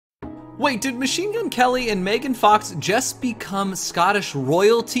Wait, did Machine Gun Kelly and Megan Fox just become Scottish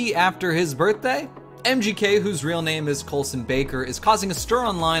royalty after his birthday? MGK, whose real name is Coulson Baker, is causing a stir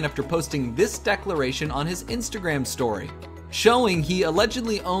online after posting this declaration on his Instagram story, showing he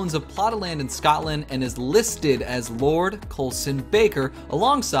allegedly owns a plot of land in Scotland and is listed as Lord Coulson Baker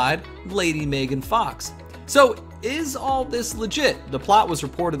alongside Lady Megan Fox. So is all this legit? The plot was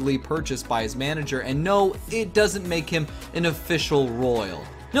reportedly purchased by his manager, and no, it doesn't make him an official royal.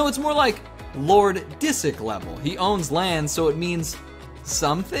 No, it's more like Lord Disick level. He owns land, so it means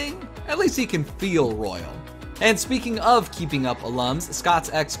something? At least he can feel royal. And speaking of keeping up alums, Scott's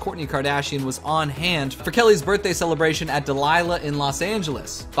ex Kourtney Kardashian was on hand for Kelly's birthday celebration at Delilah in Los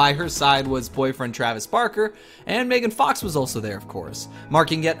Angeles. By her side was boyfriend Travis Barker, and Megan Fox was also there, of course,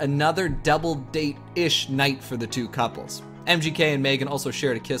 marking yet another double date-ish night for the two couples. MGK and Megan also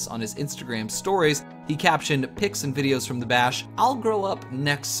shared a kiss on his Instagram stories. He captioned pics and videos from the bash, "I'll grow up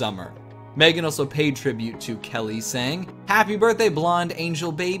next summer." Megan also paid tribute to Kelly, saying, "Happy birthday, blonde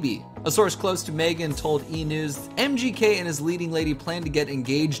angel baby." A source close to Megan told E! News MGK and his leading lady plan to get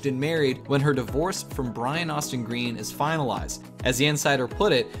engaged and married when her divorce from Brian Austin Green is finalized. As the insider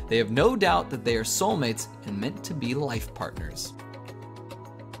put it, they have no doubt that they are soulmates and meant to be life partners.